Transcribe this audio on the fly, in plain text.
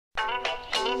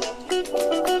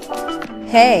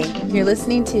Hey, you're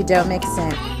listening to Don't Mix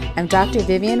In. I'm Dr.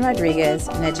 Vivian Rodriguez,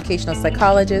 an educational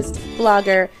psychologist,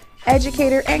 blogger,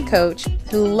 educator, and coach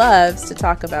who loves to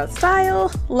talk about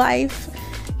style, life,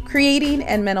 creating,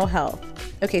 and mental health.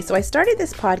 Okay, so I started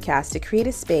this podcast to create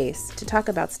a space to talk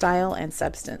about style and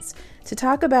substance, to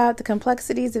talk about the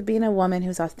complexities of being a woman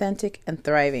who's authentic and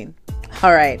thriving.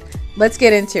 All right, let's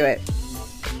get into it.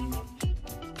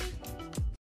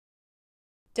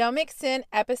 Don't Mix In,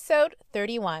 episode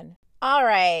 31. All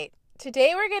right,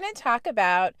 today we're going to talk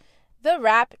about the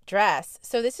wrap dress.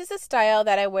 So this is a style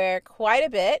that I wear quite a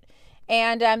bit,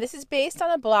 and this is based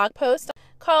on a blog post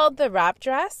called The Wrap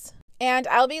Dress, and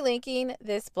I'll be linking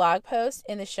this blog post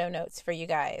in the show notes for you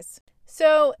guys.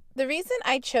 So the reason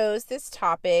I chose this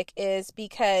topic is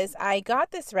because I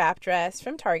got this wrap dress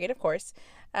from Target, of course,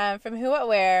 from Who What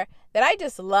Wear, that I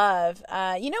just love.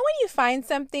 You know when you find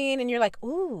something and you're like,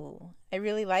 ooh, I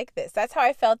really like this. That's how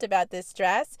I felt about this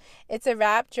dress. It's a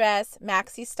wrap dress,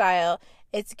 maxi style.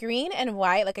 It's green and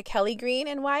white, like a Kelly green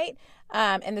and white.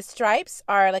 And the stripes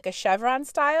are like a chevron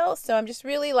style. So I'm just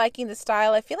really liking the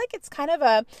style. I feel like it's kind of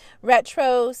a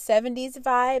retro 70s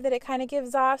vibe that it kind of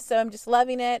gives off. So I'm just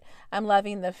loving it. I'm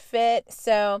loving the fit.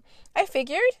 So I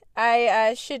figured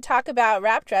I should talk about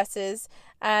wrap dresses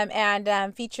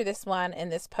and feature this one in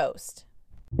this post.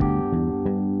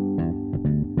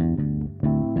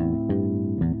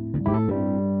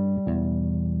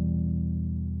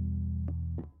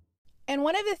 And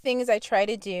one of the things I try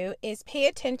to do is pay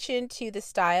attention to the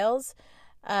styles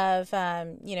of,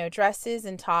 dresses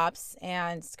and tops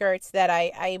and skirts that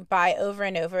I buy over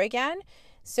and over again,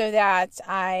 so that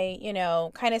I,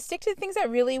 kind of stick to the things that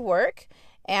really work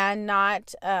and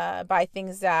not buy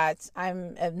things that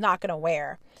I'm not going to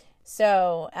wear.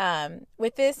 So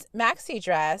with this maxi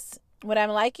dress, what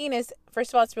I'm liking is,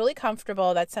 first of all, it's really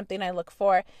comfortable. That's something I look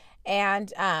for.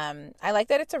 And I like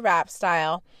that it's a wrap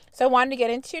style. So I wanted to get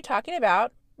into talking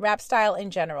about wrap style in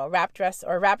general, wrap dress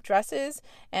or wrap dresses,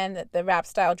 and the wrap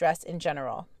style dress in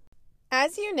general.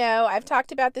 As you know, I've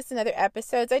talked about this in other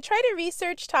episodes. I try to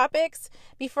research topics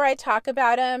before I talk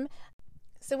about them.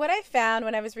 So what I found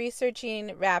when I was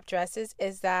researching wrap dresses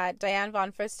is that Diane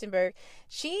von Furstenberg,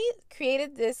 she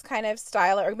created this kind of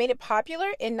style or made it popular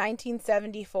in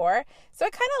 1974. So I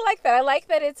kind of like that. I like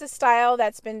that it's a style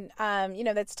that's been,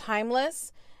 that's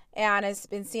timeless and has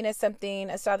been seen as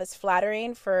a style that's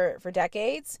flattering for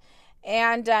decades.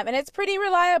 And it's pretty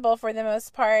reliable for the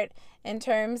most part in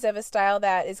terms of a style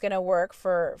that is going to work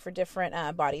for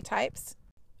different body types.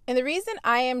 And the reason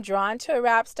I am drawn to a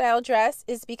wrap style dress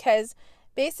is because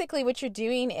basically what you're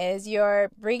doing is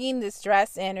you're bringing this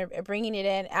dress in or bringing it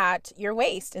in at your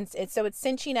waist. And so it's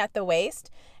cinching at the waist,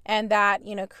 and that,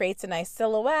 creates a nice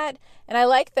silhouette. And I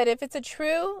like that if it's a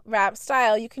true wrap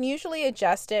style, you can usually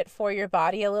adjust it for your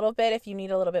body a little bit if you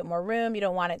need a little bit more room. You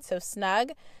don't want it so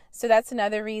snug. So that's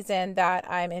another reason that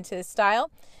I'm into this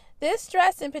style. This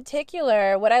dress in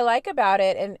particular, what I like about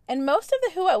it, and most of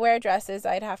the Who What Wear dresses,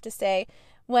 I'd have to say,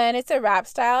 when it's a wrap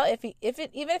style, even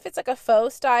if it's like a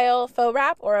faux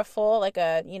wrap or a full, like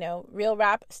a, real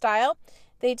wrap style,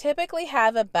 they typically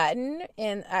have a button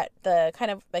in at the kind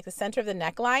of like the center of the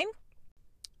neckline.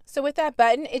 So with that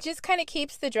button, it just kind of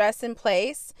keeps the dress in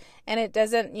place, and it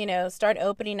doesn't, start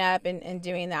opening up and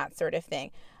doing that sort of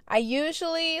thing. I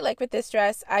usually, like with this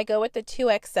dress, I go with the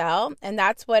 2XL, and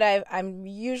that's what I'm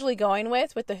usually going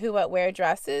with the Who What Wear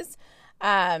dresses.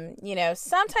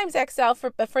 Sometimes XL,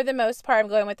 but for the most part, I'm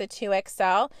going with the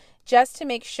 2XL just to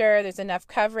make sure there's enough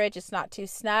coverage. It's not too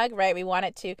snug, right? We want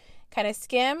it to kind of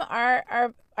skim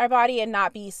our body and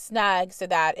not be snug so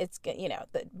that it's,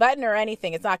 the button or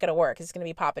anything, it's not going to work. It's going to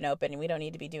be popping open, and we don't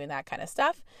need to be doing that kind of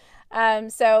stuff.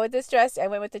 So with this dress, I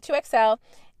went with the 2XL,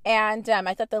 and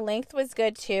I thought the length was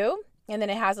good too. And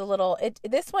then it has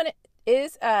this one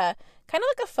is kind of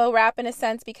like a faux wrap in a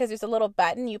sense, because there's a little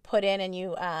button you put in, and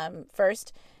you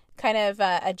first kind of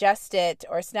adjust it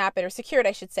or snap it or secure it,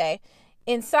 I should say,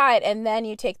 inside, and then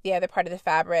you take the other part of the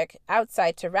fabric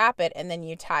outside to wrap it, and then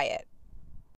you tie it.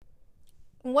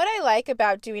 What I like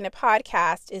about doing a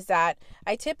podcast is that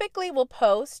I typically will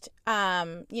post,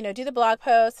 do the blog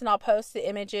posts, and I'll post the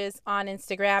images on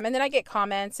Instagram, and then I get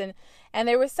comments, and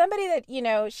there was somebody that,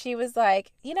 she was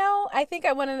like, I think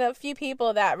I'm one of the few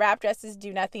people that wrap dresses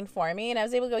do nothing for me. And I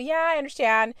was able to go, yeah, I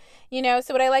understand,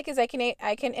 so what I like is I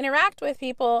can interact with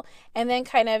people and then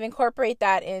kind of incorporate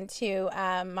that into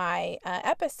my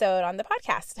episode on the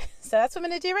podcast. So that's what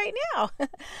I'm going to do right now.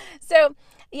 So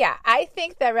yeah, I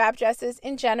think that wrap dresses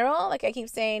in general, like I keep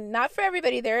saying, not for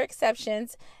everybody, there are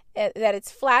exceptions, that it's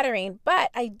flattering,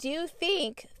 but I do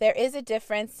think there is a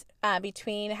difference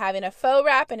between having a faux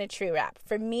wrap and a true wrap.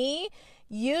 For me,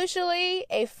 usually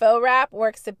a faux wrap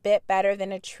works a bit better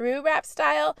than a true wrap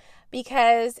style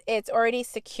because it's already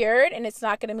secured and it's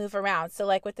not going to move around. So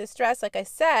like with this dress, like I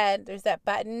said, there's that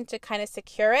button to kind of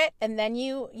secure it, and then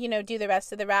you do the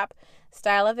rest of the wrap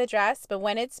style of the dress. But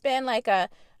when it's been like a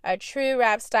true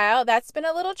wrap style, that's been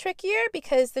a little trickier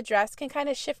because the dress can kind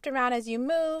of shift around as you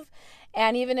move.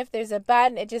 And even if there's a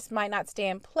button, it just might not stay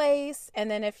in place.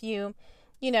 And then if you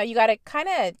got to kind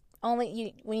of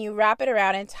when you wrap it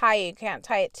around and tie it, you can't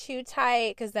tie it too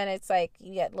tight because then it's like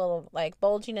you get a little like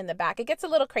bulging in the back. It gets a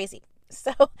little crazy.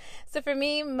 So for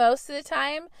me, most of the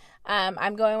time,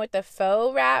 I'm going with the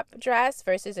faux wrap dress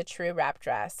versus a true wrap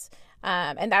dress.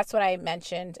 And that's what I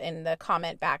mentioned in the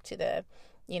comment back to the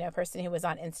person who was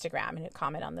on Instagram and who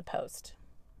commented on the post.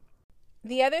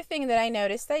 The other thing that I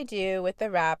noticed I do with the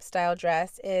wrap style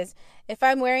dress is if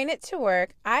I'm wearing it to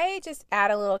work, I just add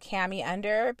a little cami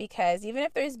under, because even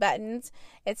if there's buttons,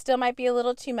 it still might be a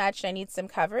little too much and I need some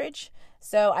coverage.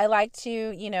 So I like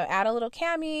to, add a little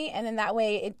cami, and then that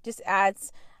way it just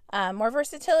adds more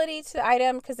versatility to the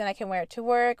item, because then I can wear it to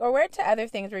work or wear it to other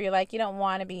things where you're like, you don't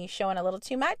want to be showing a little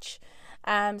too much.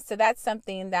 So that's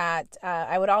something that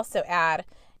I would also add.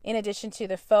 In addition to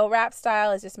the faux wrap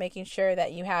style, is just making sure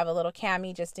that you have a little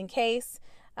cami just in case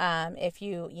if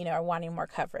you are wanting more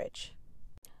coverage.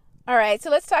 All right,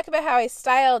 so let's talk about how I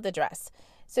styled the dress.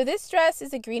 So this dress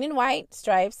is a green and white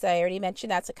stripes. I already mentioned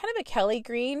that's a kind of a Kelly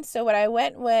green. So what I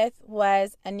went with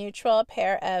was a neutral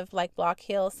pair of like block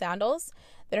heel sandals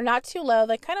that are not too low,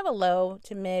 like kind of a low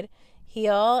to mid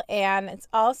heel. And it's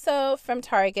also from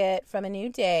Target, from A New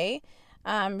Day.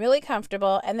 Really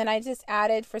comfortable. And then I just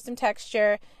added, for some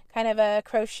texture, kind of a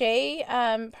crochet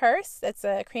purse that's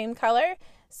a cream color.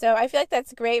 So I feel like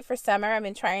that's great for summer. I've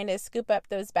been trying to scoop up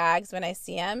those bags when I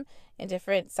see them in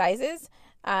different sizes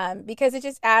because it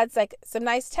just adds like some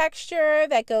nice texture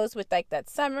that goes with like that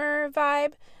summer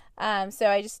vibe. So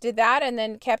I just did that and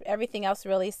then kept everything else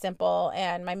really simple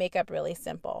and my makeup really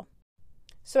simple.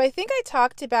 So I think I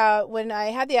talked about when I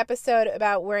had the episode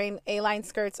about wearing A-line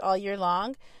skirts all year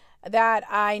long, that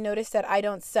I noticed that I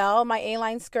don't sell my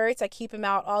A-line skirts. I keep them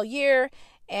out all year,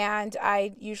 and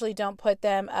I usually don't put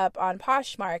them up on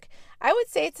Poshmark. I would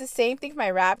say it's the same thing for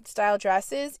my wrap style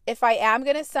dresses. If I am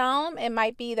going to sell them, it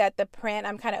might be that the print,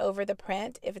 I'm kind of over the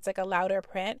print, if it's like a louder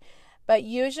print. But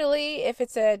usually if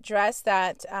it's a dress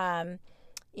that,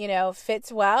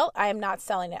 fits well, I am not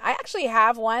selling it. I actually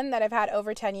have one that I've had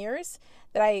over 10 years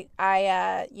that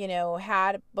I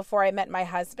had before I met my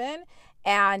husband.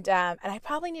 And I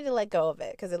probably need to let go of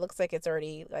it because it looks like it's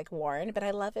already like worn, but I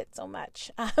love it so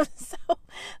much.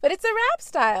 But it's a wrap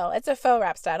style. It's a faux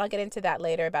wrap style. I'll get into that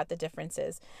later about the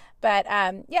differences. But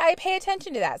I pay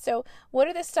attention to that. So what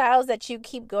are the styles that you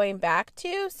keep going back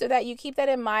to so that you keep that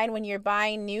in mind when you're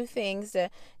buying new things, to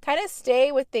kind of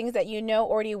stay with things that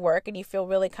already work and you feel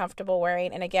really comfortable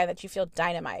wearing, and again, that you feel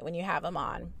dynamite when you have them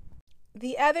on.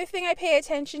 The other thing I pay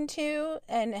attention to,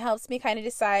 and it helps me kind of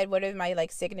decide what are my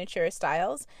like signature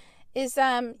styles, is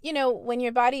when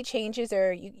your body changes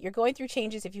or you're going through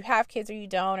changes, if you have kids or you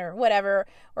don't or whatever,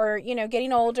 or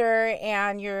getting older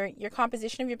and your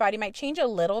composition of your body might change a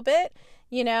little bit.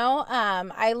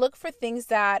 I look for things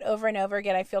that over and over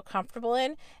again I feel comfortable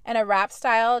in, and a wrap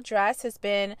style dress has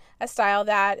been a style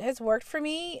that has worked for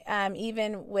me,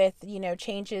 even with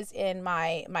changes in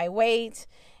my weight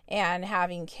and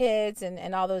having kids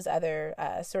and all those other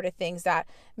sort of things that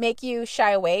make you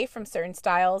shy away from certain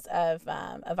styles of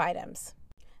items.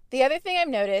 The other thing I've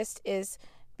noticed is,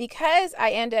 because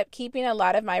I end up keeping a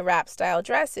lot of my wrap style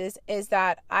dresses, is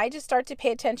that I just start to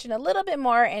pay attention a little bit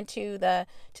more into the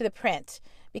print,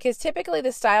 because typically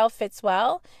the style fits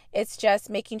well. It's just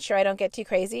making sure I don't get too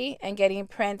crazy and getting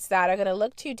prints that are going to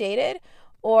look too dated,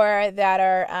 or that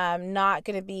are not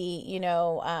going to be,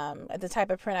 the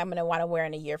type of print I'm going to want to wear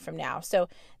in a year from now. So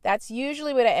that's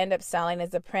usually what I end up selling,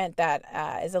 is a print that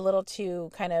is a little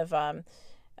too kind of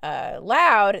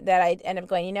loud, that I end up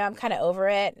going, I'm kind of over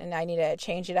it and I need to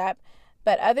change it up.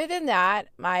 But other than that,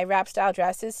 my wrap style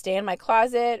dresses stay in my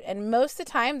closet, and most of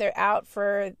the time they're out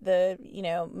for the,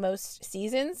 most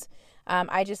seasons.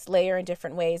 I just layer in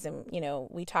different ways, and,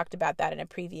 we talked about that in a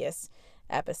previous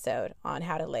episode on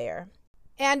how to layer.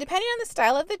 And depending on the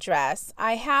style of the dress,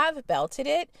 I have belted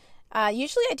it.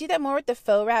 Usually I do that more with the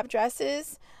faux wrap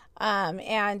dresses.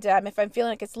 If I'm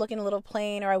feeling like it's looking a little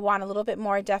plain, or I want a little bit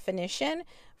more definition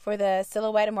for the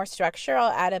silhouette and more structure,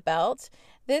 I'll add a belt.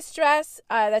 This dress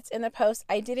that's in the post,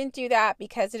 I didn't do that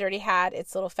because it already had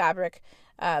its little fabric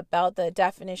belt. The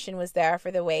definition was there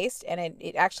for the waist, and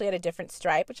it actually had a different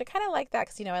stripe, which I kind of like that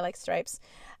because, I like stripes.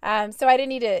 So I didn't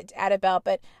need to add a belt,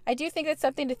 but I do think it's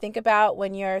something to think about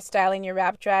when you're styling your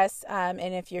wrap dress, and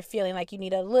if you're feeling like you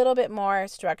need a little bit more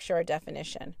structure or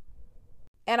definition.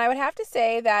 And I would have to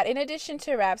say that in addition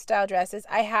to wrap style dresses,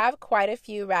 I have quite a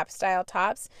few wrap style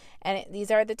tops, and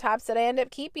these are the tops that I end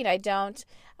up keeping. I don't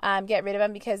get rid of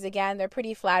them because, again, they're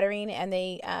pretty flattering and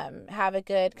they have a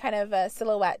good kind of a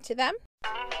silhouette to them.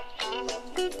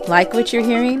 Like what you're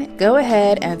hearing? Go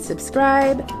ahead and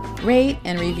subscribe, rate,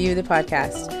 and review the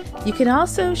podcast. You can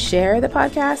also share the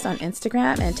podcast on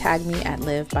Instagram and tag me at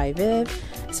Live by Viv.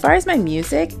 As far as my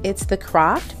music, it's The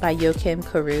Croft by Joachim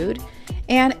Karud.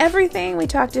 And everything we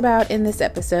talked about in this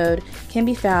episode can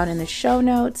be found in the show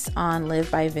notes on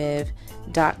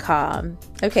livebyviv.com.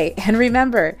 Okay, and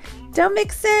remember, don't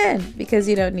mix in because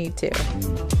you don't need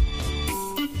to.